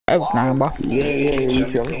Oh, nah, bro. Yeah,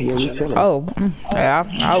 you chilling. Yeah, you chilling. Oh, yeah,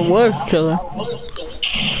 I was chilling.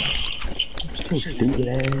 Stupid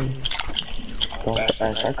ass. Don't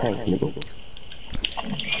fast, I can't, nigga.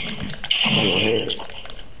 On your head.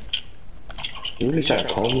 You really try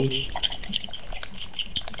to call me?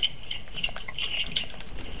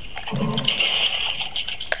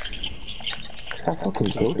 Stop fucking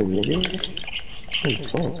building, nigga. What the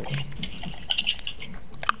fuck?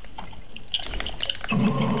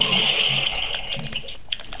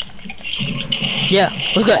 Yeah,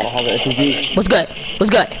 what's good? I don't have an SMG. What's good? What's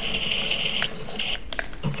good?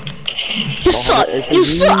 You suck! You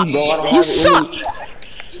suck! You suck!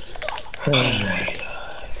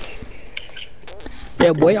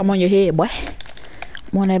 Yeah, boy, I'm on your head, boy.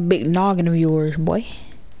 I'm on that big noggin of yours, boy.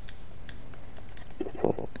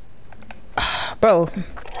 Bro.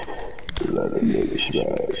 Let a nigga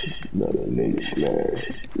smash. Let a nigga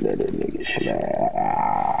smash. Let a nigga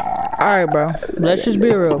smash. Alright, bro. Let's just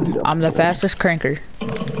be real. I'm the fastest cranker.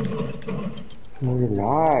 No, you're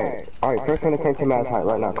not. Alright, first one to crank to max height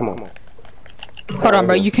right now. Come on. Hold on,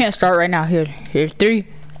 bro. You can't start right now. Here's 3.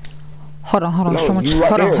 Hold on. No, Someone, you right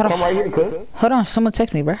hold there. on. Come right here, cuz. Hold on. Someone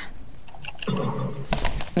text me, bro.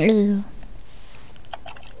 Ew.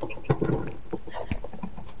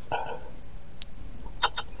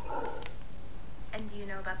 And do you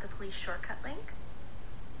know about the police shortcut link?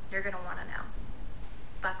 You're gonna want to know.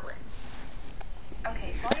 Buckle in.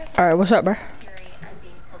 Okay, so All right, what's up, bro? I'm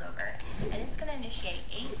being pulled over, and it's gonna initiate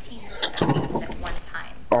 18 inspections at one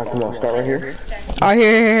time. Alright, come on, start right here. Alright,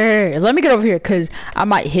 here. Let me get over here, cause I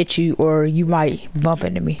might hit you or you might bump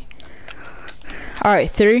into me.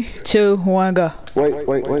 Alright, 3, 2, 1, go. Wait. I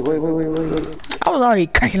was already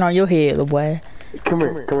cranking on your head, little boy. Come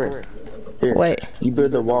here. Here. Wait. You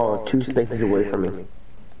build the wall 2 spaces away from me.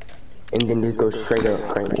 And then just go straight up,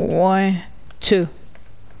 crank. 1, 2.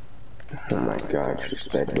 Oh my god,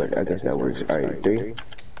 respect, but I guess that works. Alright, 3,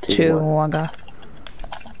 2, 1, go.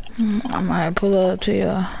 I might pull up to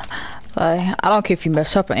you. Like, I don't care if you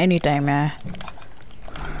mess up or anything, man.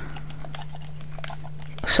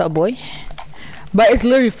 What's up, boy? But it's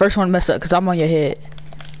literally the first one to mess up because I'm on your head.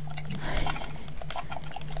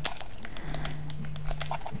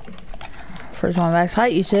 First one max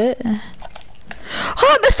height, you said. Oh,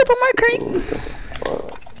 I messed up on my crank.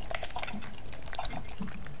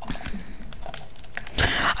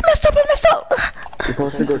 I messed up. You're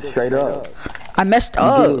supposed to go straight up. I messed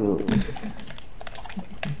up.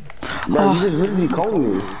 Bro, you just literally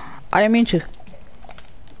calling me. I didn't mean to.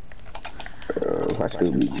 I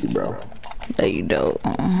still beat you, bro. There you go.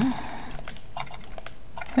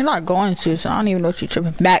 You're not going to, so I don't even know what you're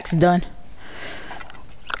tripping. Max done.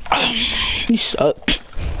 You suck.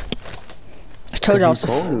 I told you I was the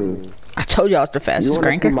fastest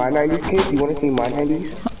cranker. You wanna see my 90s, kid? You wanna see my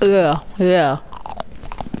 90s? Yeah.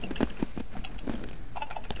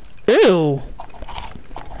 Ew.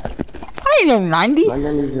 I ain't no 90. My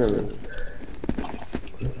 90s are...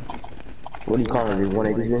 What do you call it?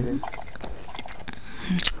 180s then?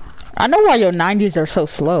 I know why your 90s are so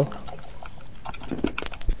slow.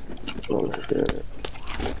 Oh shit.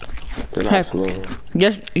 They're not slow.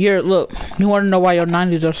 Just, look, you wanna know why your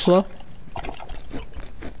 90s are slow?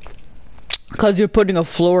 Cause you're putting a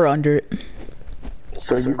floor under it.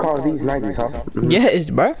 So you call these 90s, huh? Mm-hmm. Yes,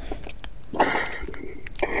 bro.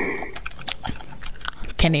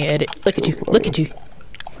 Can't even edit. Look at you.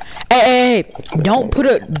 Hey, don't put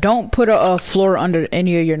a floor under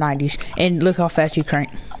any of your 90s, and look how fast you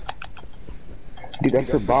crank. Dude,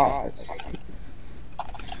 that's for bots.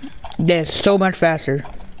 That's so much faster.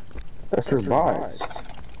 That's for bots.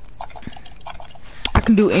 I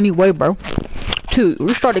can do it any way, bro. Dude,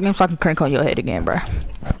 restart the game so I can crank on your head again, bro. I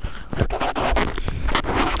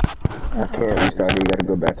can't restart it. You gotta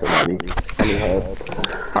go back to lobby. I need help.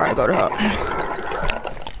 Alright, go to hub.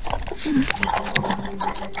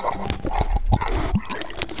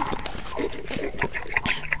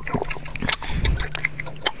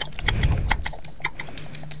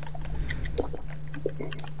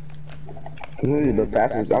 The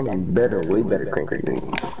fastest, I'm better, way better cranker than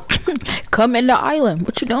you. Come in the island.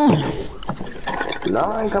 What you doing? No,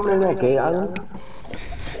 I ain't coming in that gay island.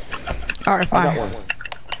 Alright, fine. I got one.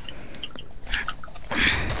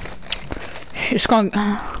 It's going.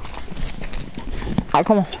 Alright,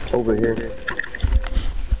 come on. Over here.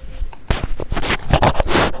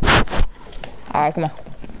 Alright, come on.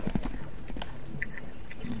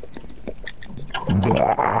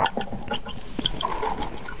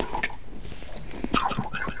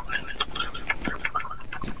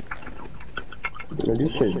 Man,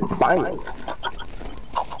 this shit is violent.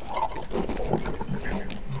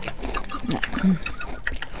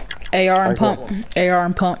 AR and pump. AR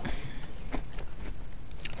and pump.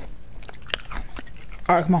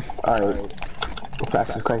 Alright, come on. Alright.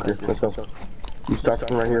 Fastest cranker. Let's go. You start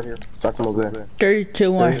from right here. Start from over there. 3,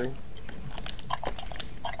 2, 1.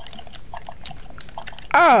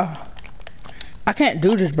 Oh! I can't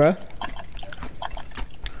do this, bro.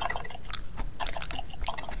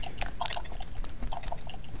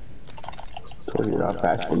 So you're not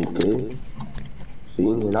faster than me, kid. See,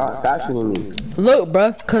 you're not faster than me. Look,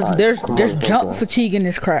 bro, cause Right, there's on, jump fatigue in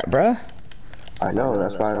this crap, bro. I know,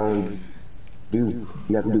 that's why I only do.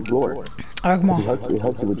 You have to do floor. Alright, come on. It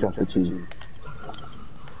helps you with jump fatigue.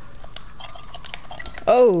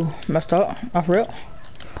 Oh, messed up. Off real.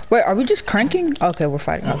 Wait, are we just cranking? Okay, we're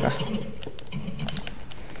fighting. Okay.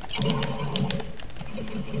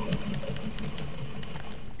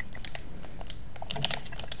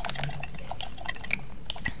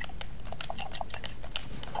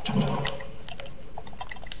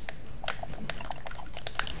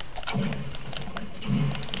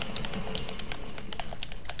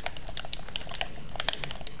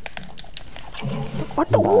 What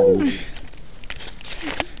the?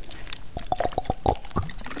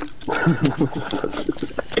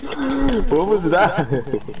 What was that?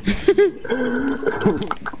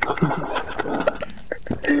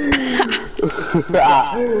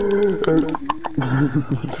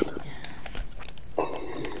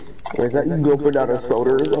 Is that you go put out a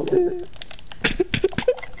soda or something?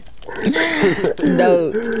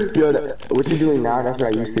 No. Yo, what you doing now? That's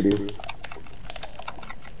what I used to do.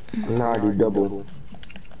 Now I do double.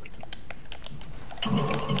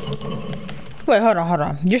 Wait, hold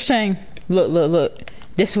on. You're saying, look.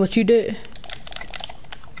 This is what you did?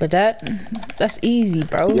 But that's easy,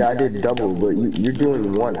 bro. Yeah, I did double, but you're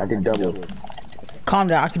doing one. I did double. Calm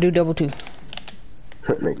down. I can do double too.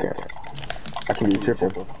 Make that. I can do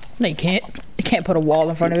triple. No, you can't. You can't put a wall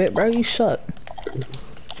in front of it, bro. You suck.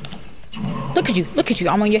 Look at you.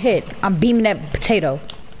 I'm on your head. I'm beaming that potato.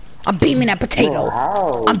 I'm beaming that potato. Bro,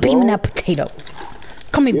 how, I'm beaming that potato.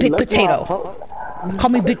 Call me big potato. Call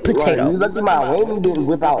me big potato. You look at my wing didn't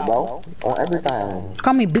whip out, bro. On everything.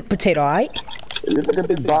 Call me big potato, alright? You look like a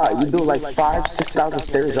big bot. You do like 5,000-6,000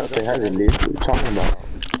 stairs up to heaven, dude. What are you talking about?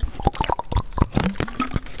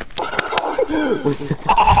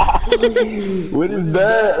 What is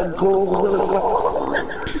that?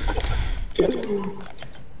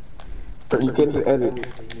 You can't just edit.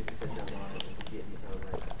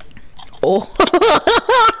 Oh.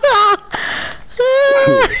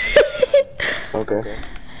 Okay.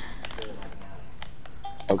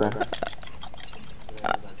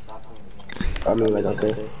 I mean, like,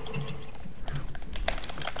 okay.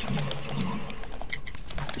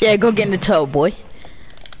 Yeah, go get in the tub, boy.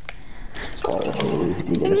 But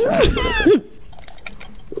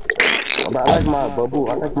I like my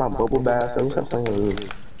bubble bath. So stop saying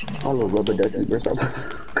I don't know, rubber ducky or something.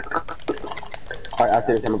 Alright,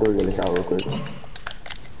 after this, I'm gonna go get in the shower real quick.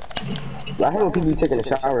 I hate when people be taking a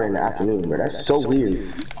shower in the afternoon, bro. That's so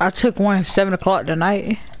weird. I took one 7 o'clock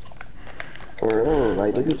tonight. For real,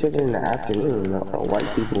 like they be taking in the afternoon.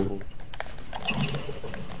 White people.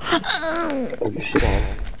 Like shit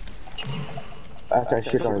on. After I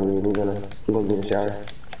shit on me, we're gonna get in the shower.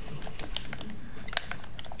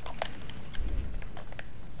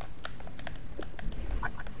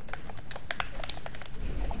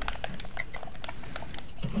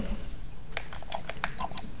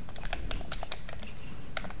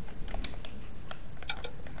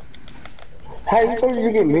 How you told you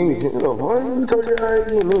to get memes? What? You told you how to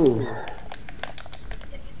get memes?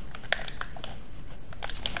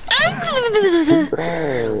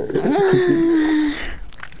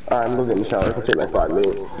 Alright, I'm gonna get in the shower. It'll take like 5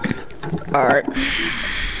 minutes. Alright.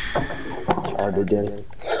 Alright, then.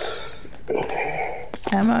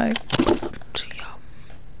 Am I?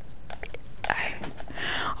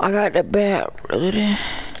 I got the bad really.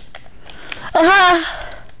 Ah!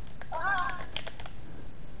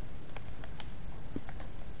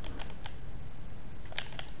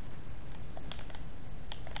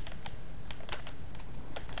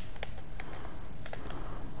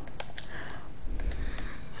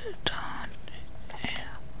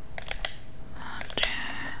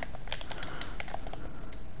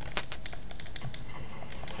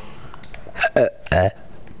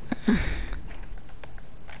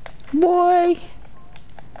 Boy,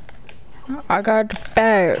 I got the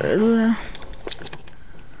bag.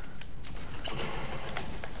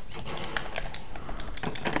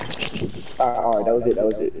 Alright, that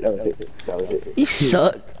was it. You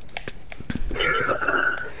suck.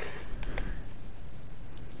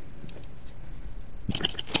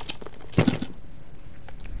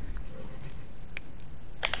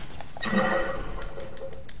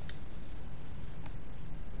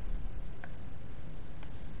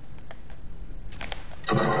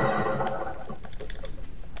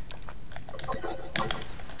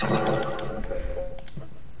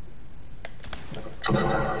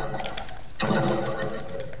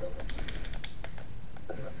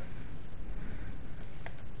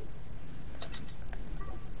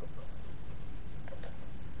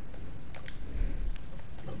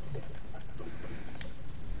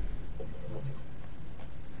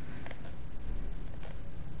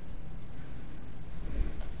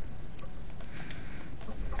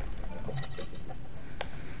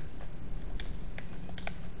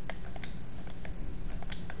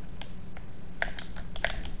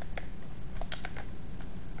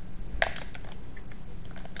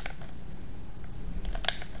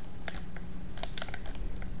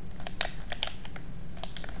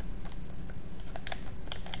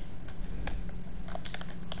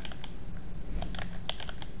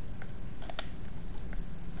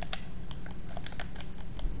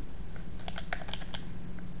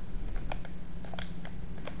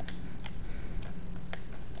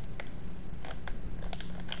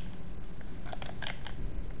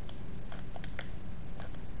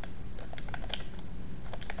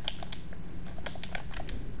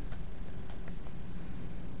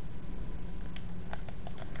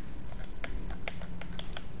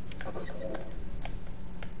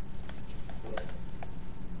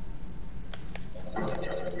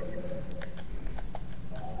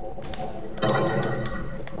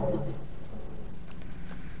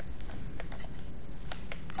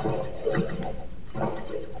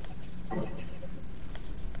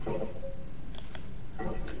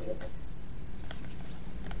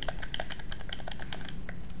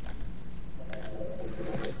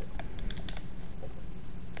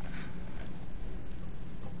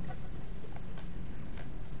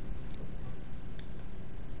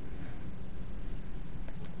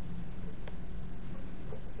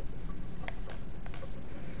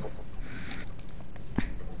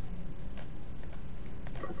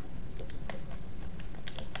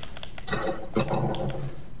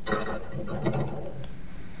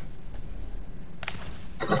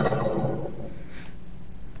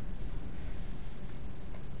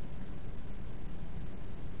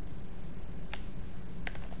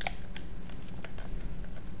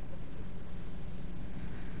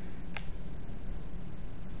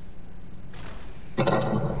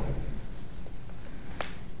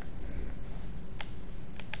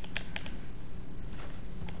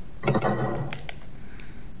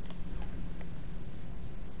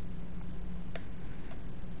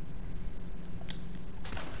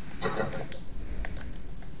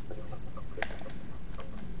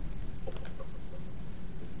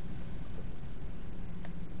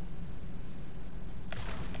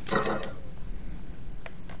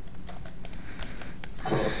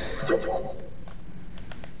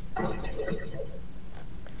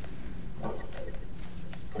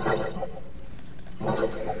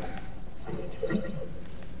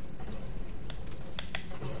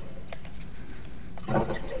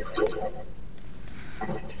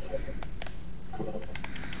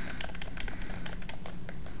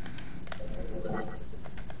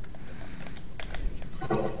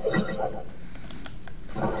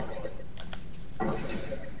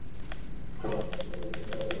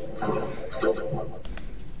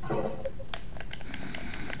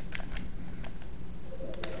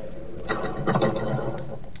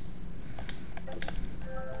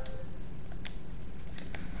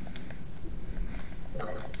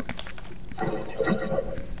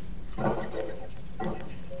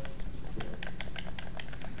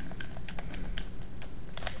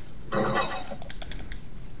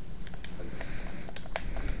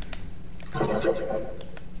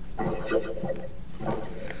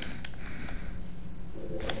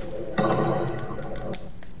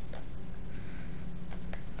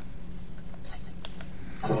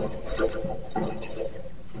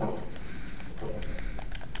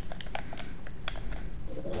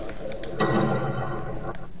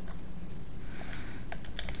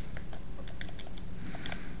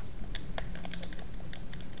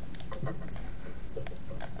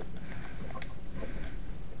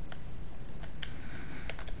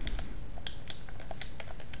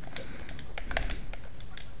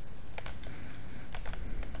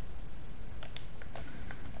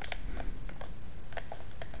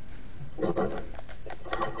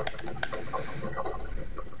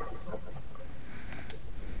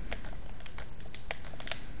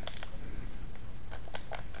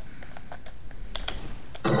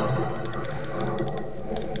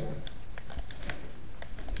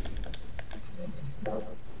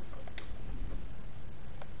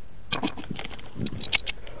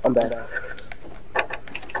 I'm back.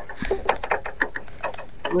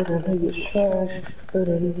 Little niggas trash,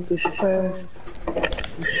 little niggas trash,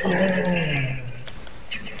 trash.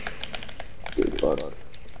 God.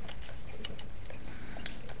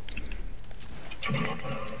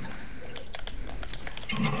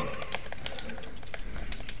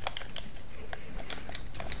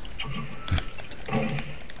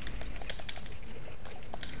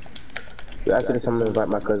 After this, I'm gonna invite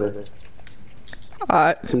my cousin.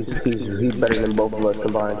 Alright. He's better than both of us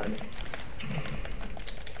combined.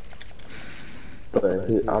 But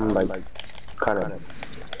I'm like kind of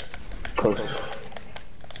close.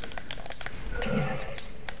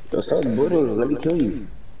 Yo, stop bullying. Let me kill you.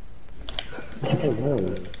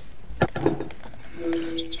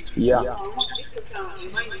 Yeah.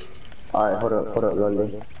 Alright, hold up,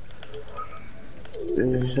 London.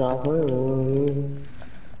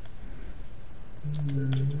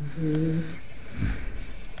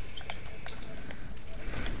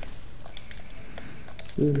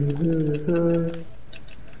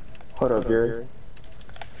 Hold up, Jerry.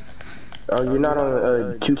 Oh, you're not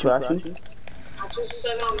on Too Flashy? I just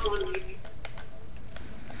said I was on YouTube.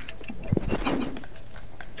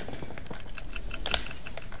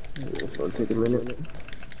 It's gonna take a minute.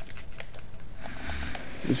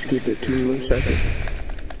 Just keep it 2 more seconds.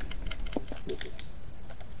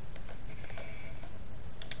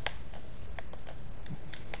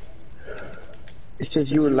 It says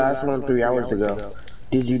you were last one 3 hours ago.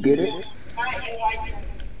 Did you get it?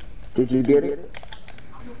 Did you get it?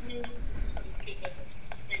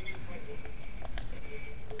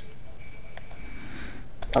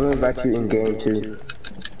 I'm gonna invite you in game too.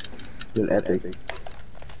 In Epic.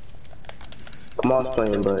 Come on,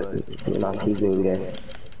 playing, but you know, he's in game.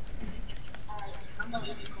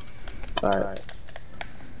 Alright.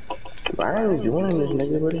 Why are you joining this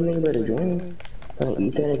nigga? What this nigga better join? Gonna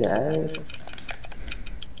eat that nigga ass?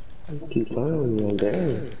 Keep playing with me on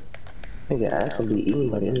game. Nigga ass will be eaten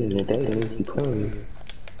by the end of the day, then keep playing with me.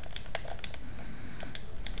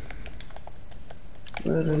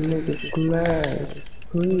 Let a nigga smash,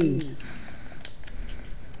 please.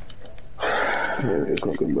 Here they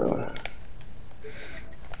cooking, bro.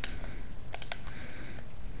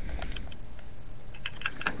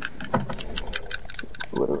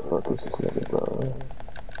 What the fuck is this nigga, bro?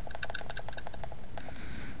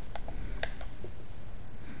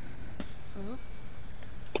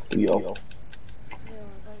 Yo.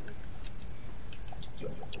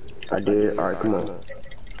 I did. Alright, come on.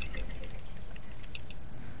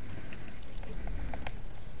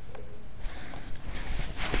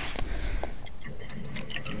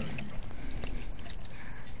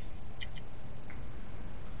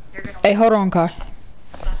 Hey, hold on, Kai.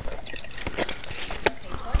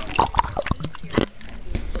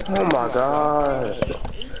 Oh my gosh.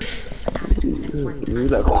 You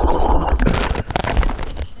like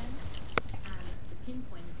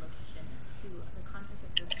pinpointed location to the contact of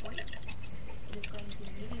your voice. It is going to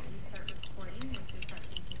immediately start recording once you start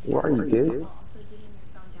thinking. why are you gay? While also dimming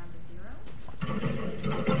your phone down to 0.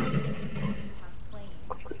 You have playing.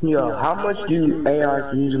 Yo, how much do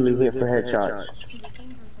ARs usually hit for headshots? To the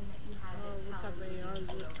same person that you had What type of AR is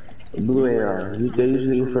it? Blue AR. They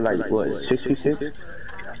usually hit for like, what, 66?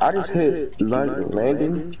 I just hit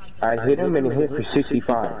Landon. I hit him and it hit for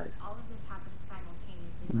 65. All of this happens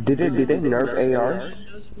simultaneously. Did they nerf ARs?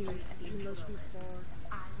 You must be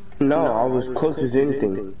far. No, I was close as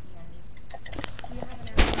anything.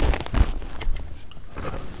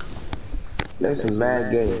 That's a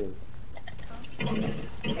mad game.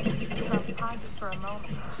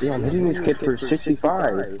 Yeah, I'm hitting this kid for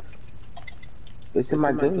 65. It's in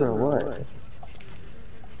my game or what?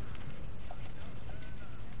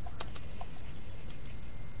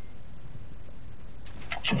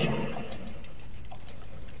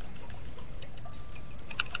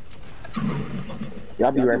 Yeah,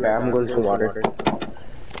 I'll be right back. I'm going to some water.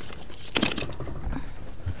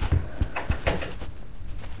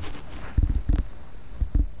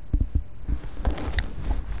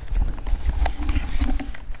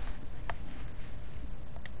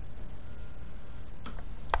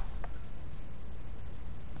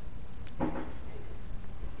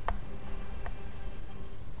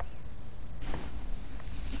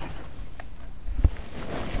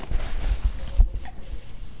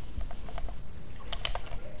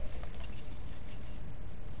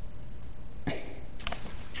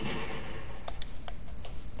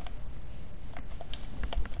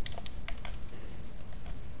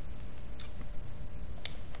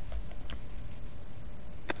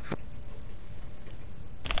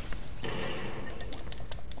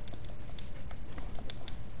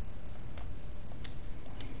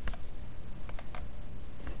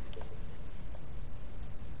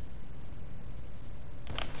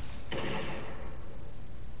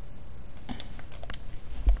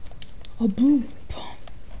 Oh, blue.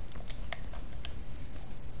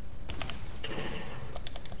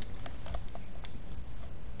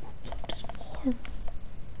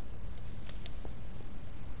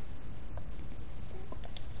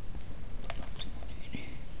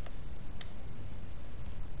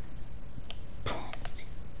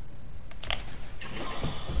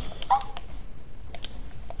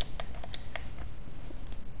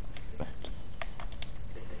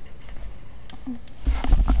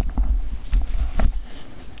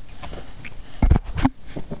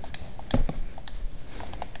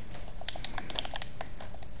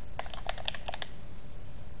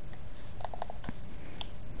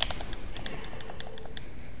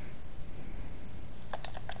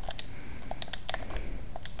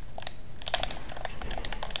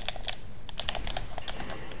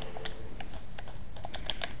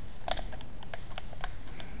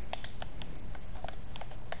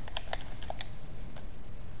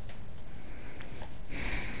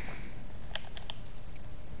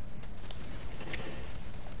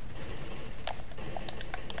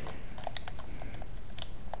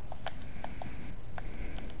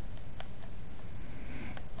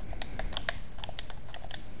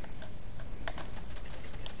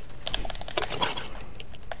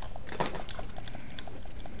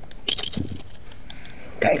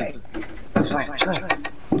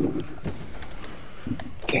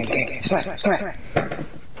 Smack.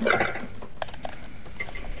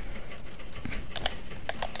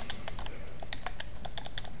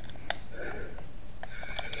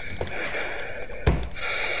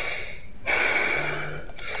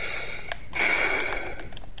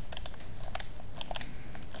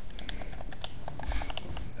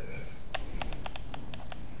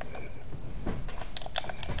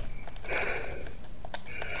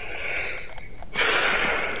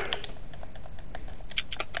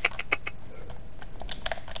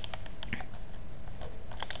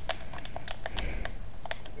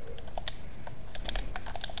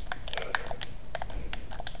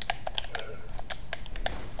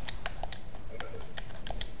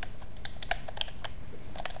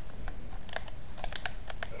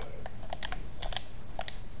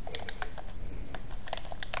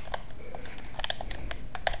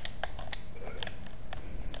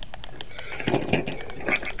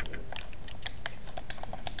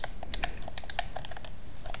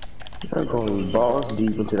 I'm going balls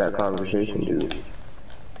deep into that conversation, dude.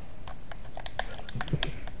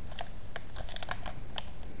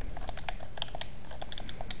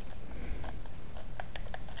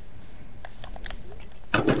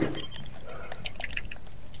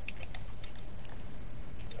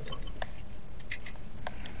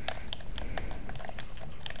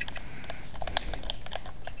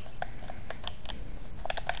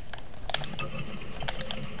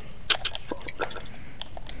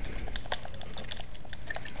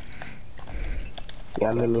 Yeah,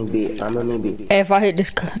 I'm gonna be. Hey, if I hit this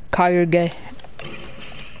car, you're gay.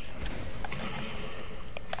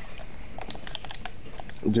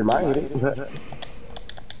 Jeremiah hit it.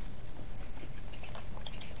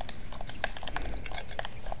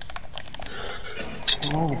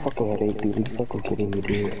 Oh, I fucking headache, dude. You fucking kidding me,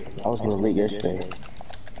 dude. I was going late yesterday.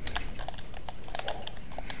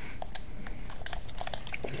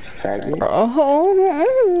 Faggot.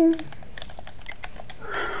 Oh.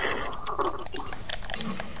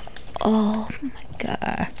 Oh my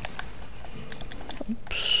god.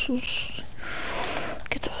 Oops.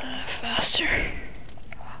 Get that faster.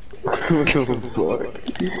 What the fuck?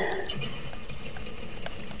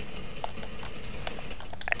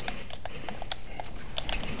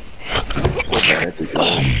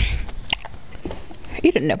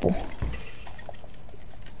 Eat a nipple.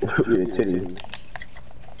 Eat a titty.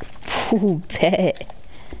 Ooh, bad.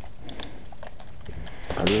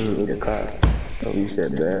 I didn't eat a cock. Oh, you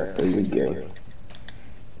said bad. Oh, you gay.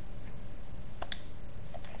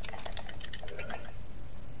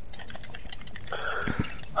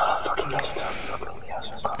 Oh, fucking imagine that. Fucking me, I was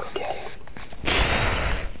so complicated.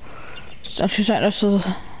 Don't you think that's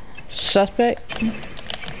a suspect?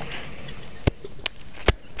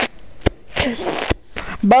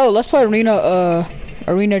 Bo, let's play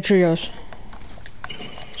arena trios.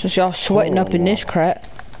 Since y'all sweating up in this crap.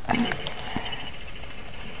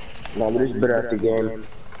 Nah, but it's better at the game.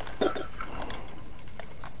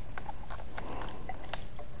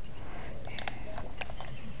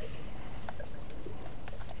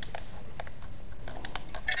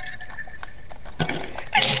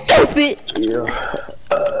 Stupid! Yeah.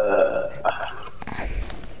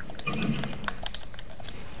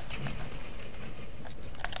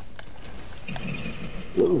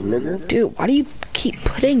 Ooh, nigga. Dude, why do you keep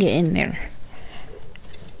putting it in there?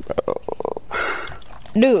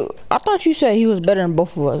 Dude, I thought you said he was better than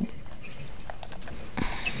both of us.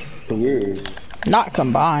 He is. Not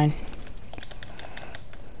combined.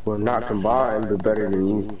 Well, not combined, but better than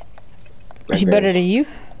you. Is he better than you?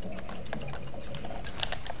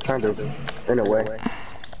 Kind of, in a way.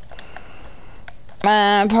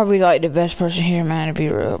 Man, I'm probably like the best person here, man, to be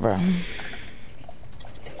real, bro.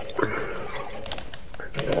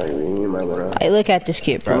 You might wanna... Hey, look at this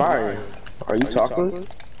kid, bro. Mario, are you talking?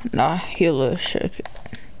 Nah, he a little shook.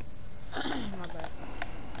 My bad.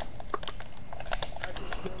 I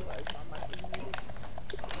just realized my mic is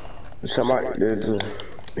muted. Somebody, there's a...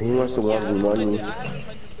 He wants to want the money. I haven't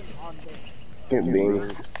played this game all day. Get being.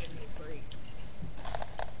 It's giving me a break.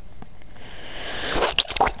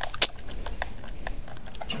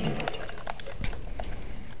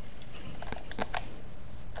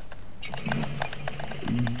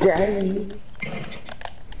 Daddy.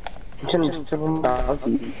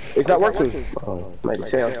 It's not working. Oh, might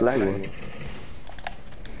say I was lagging.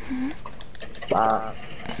 Bah.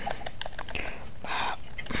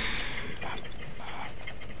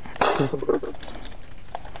 What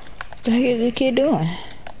the heck is the kid doing?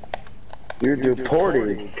 You're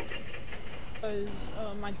deported. Because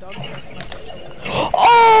my dog pressed my touch.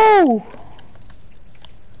 Oh!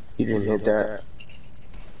 You didn't hit that.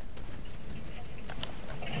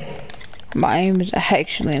 My aim is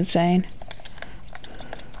actually insane.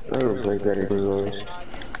 I don't play better than yours.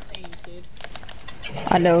 Insane, kid.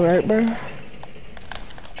 I know, right, bro?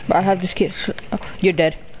 But I have this kid. Oh, you're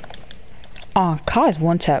dead. Oh, Kai's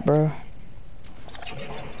one tap, bro.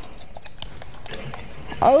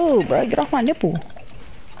 Oh, bro, get off my nipple.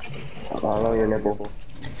 All on your nipple.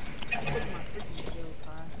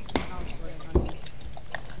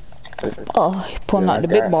 Oh, he pulling Yeah, out like the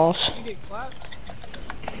big that. balls. You get clapped?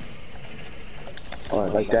 Oh,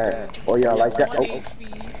 like that. Oh, yeah, like that. 1 Oh. HP.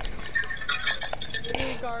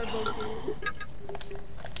 Big Arbuckle.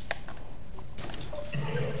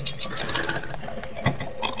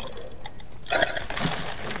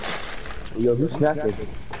 Yo, who's snapping?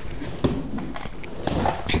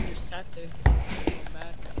 Just sat there. So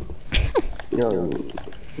bad. Yo,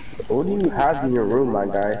 what do you have in your room, my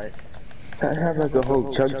guy? I have like a whole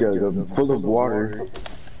chug jug full of water.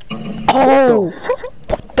 Oh!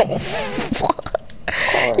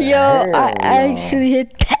 Oh, Yo, I hell actually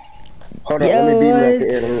hit that. Hold on, Yo, let me beam out what? the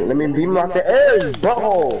air. Let me beam out the air,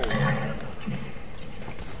 butthole.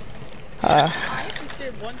 I just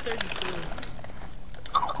did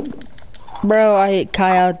 132. Bro, I hit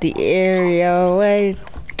Kai out the air, yo. Wait.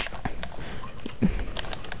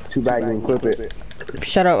 Too bad you didn't clip it.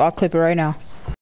 Shut up, I'll clip it right now.